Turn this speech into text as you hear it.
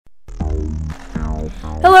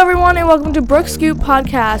Hello everyone and welcome to Brooke Scoop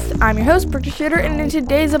Podcast. I'm your host, Brooke Shooter, and in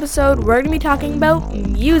today's episode, we're going to be talking about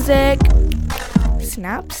music.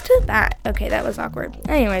 Snaps to that. Okay, that was awkward.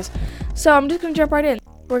 Anyways, so I'm just going to jump right in.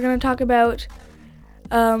 We're going to talk about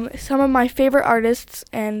some of my favorite artists,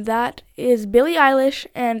 and that is Billie Eilish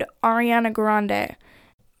and Ariana Grande.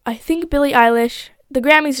 I think Billie Eilish, the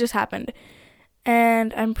Grammys just happened,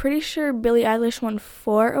 and I'm pretty sure Billie Eilish won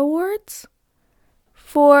 4 awards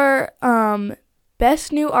for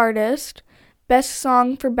Best New Artist, Best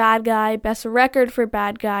Song for Bad Guy, Best Record for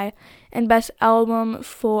Bad Guy, and Best Album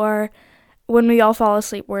for When We All Fall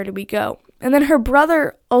Asleep, Where Do We Go? And then her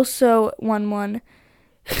brother also won one,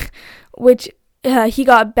 which he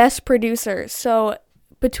got Best Producer. So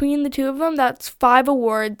between the two of them, that's 5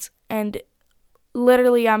 awards, and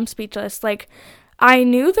literally I'm speechless. Like, I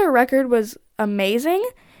knew their record was amazing,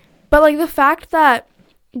 but like the fact that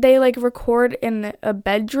they like record in a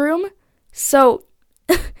bedroom, so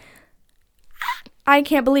I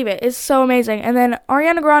can't believe it. It's so amazing. And then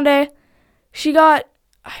Ariana Grande,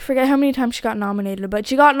 I forget how many times she got nominated, but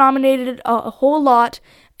she got nominated a whole lot,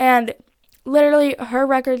 and literally her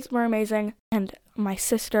records were amazing, and my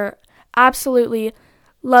sister absolutely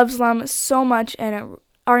loves them so much. And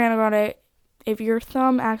Ariana Grande, if your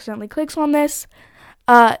thumb accidentally clicks on this,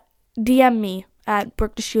 DM me at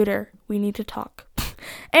Brooke the Shooter. We need to talk.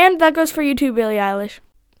 And that goes for you too, Billie Eilish.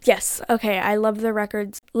 Yes, okay, I love the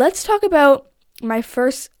records. Let's talk about my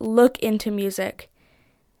first look into music.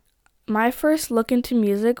 My first look into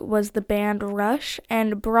music was the band Rush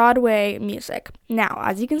and Broadway music. Now,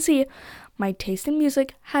 as you can see, my taste in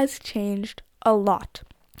music has changed a lot.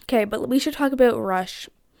 Okay, but we should talk about Rush.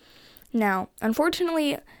 Now,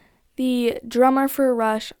 unfortunately, the drummer for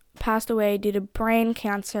Rush passed away due to brain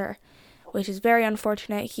cancer, which is very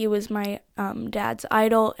unfortunate. He was my dad's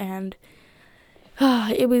idol, and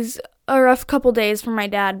it was a rough couple days for my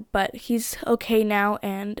dad, but he's okay now,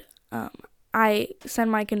 and I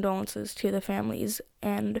send my condolences to the families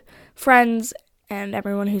and friends and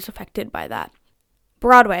everyone who's affected by that.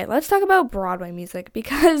 Broadway. Let's talk about Broadway music,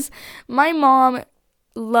 because my mom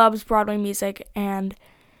loves Broadway music, and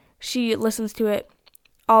she listens to it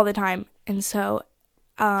all the time, and so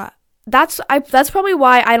that's probably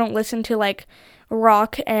why I don't listen to like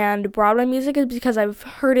rock and Broadway music, is because I've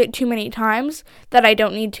heard it too many times that I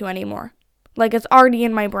don't need to anymore. Like, it's already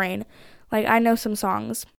in my brain. Like, I know some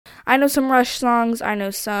songs. I know some Rush songs. I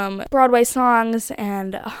know some Broadway songs.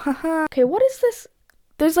 And, okay, what is this?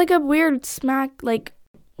 There's like a weird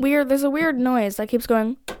there's a weird noise that keeps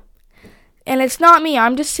going. And it's not me.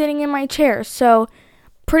 I'm just sitting in my chair. So,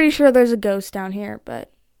 pretty sure there's a ghost down here,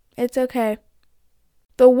 but it's okay.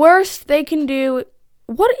 The worst they can do,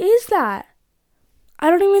 what is that? I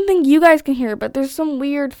don't even think you guys can hear it, but there's some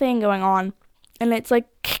weird thing going on. And it's like,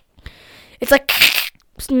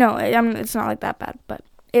 no, it's not like that bad, but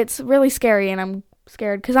it's really scary, and I'm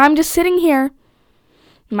scared because I'm just sitting here,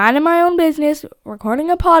 minding my own business, recording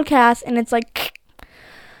a podcast, and it's like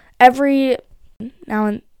every now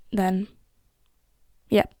and then.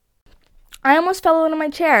 Yep. I almost fell out of my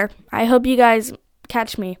chair. I hope you guys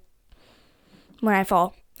catch me when I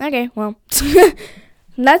fall. Okay, well,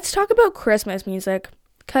 let's talk about Christmas music,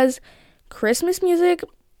 because Christmas music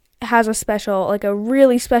has a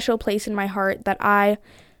really special place in my heart that I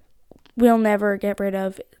will never get rid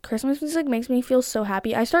of. Christmas music makes me feel so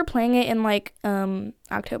happy. I start playing it in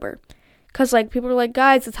October, because people are like,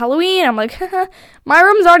 guys, it's Halloween. I'm like, my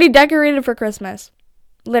room's already decorated for Christmas,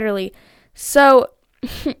 literally. So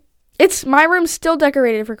my room's still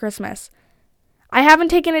decorated for Christmas. I haven't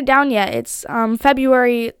taken it down yet. It's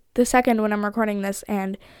February the 2nd when I'm recording this,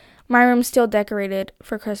 and my room's still decorated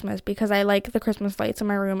for Christmas because I like the Christmas lights in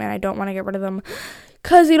my room, and I don't want to get rid of them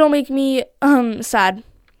because they don't make me sad.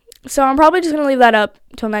 So I'm probably just going to leave that up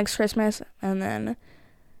till next Christmas, and then,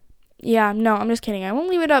 yeah, no, I'm just kidding. I won't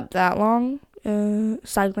leave it up that long,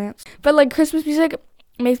 side glance. But, Christmas music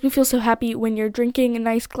makes me feel so happy when you're drinking a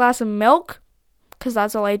nice glass of milk, because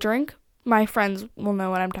that's all I drink. My friends will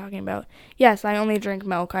know what I'm talking about. Yes, I only drink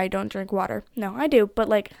milk. I don't drink water. No, I do, but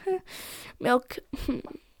milk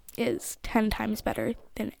is 10 times better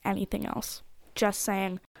than anything else. Just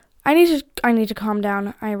saying. I need to calm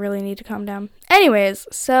down. I really need to calm down. Anyways,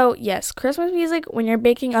 so yes, Christmas music, when you're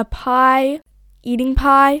baking a pie, eating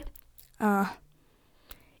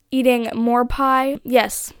more pie,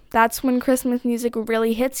 yes, that's when Christmas music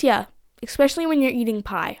really hits ya. Especially when you're eating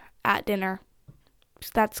pie at dinner.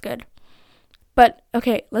 That's good. But,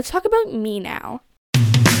 okay, let's talk about me now.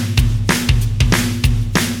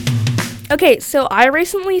 Okay, so I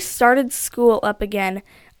recently started school up again.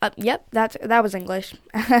 Yep, that was English.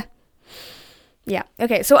 Yeah,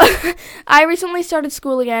 okay, so I recently started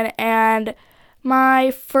school again, and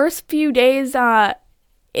my first few days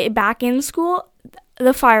back in school,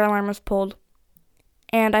 the fire alarm was pulled,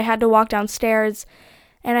 and I had to walk downstairs,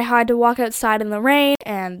 and I had to walk outside in the rain,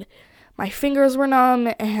 and my fingers were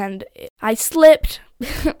numb, and I slipped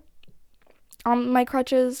on my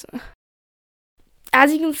crutches.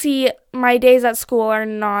 As you can see, my days at school are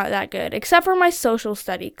not that good, except for my social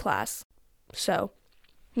study class. So,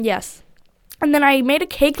 yes. And then I made a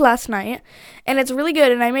cake last night, and it's really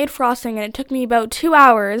good, and I made frosting, and it took me about 2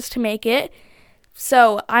 hours to make it.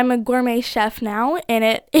 So, I'm a gourmet chef now, and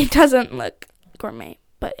it doesn't look gourmet,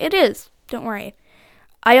 but it is. Don't worry.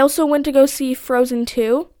 I also went to go see Frozen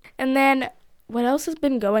 2, and then what else has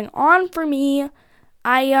been going on for me?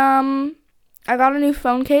 I got a new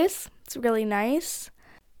phone case. It's really nice.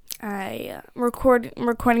 I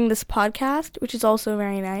recording this podcast, which is also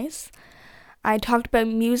very nice. I talked about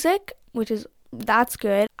music, that's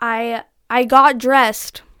good. I got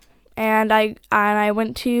dressed, and I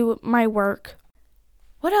went to my work.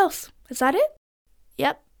 What else? Is that it?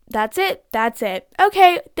 Yep, that's it.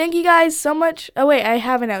 Okay, thank you guys so much. Oh wait, I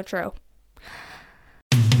have an outro.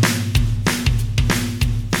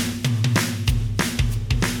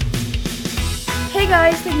 Hey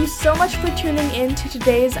guys, thank you so much for tuning in to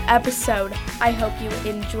today's episode. I hope you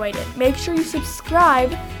enjoyed it. Make sure you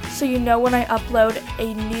subscribe so you know when I upload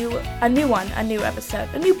a new episode,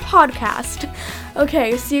 a new podcast.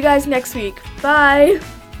 Okay, see you guys next week. Bye!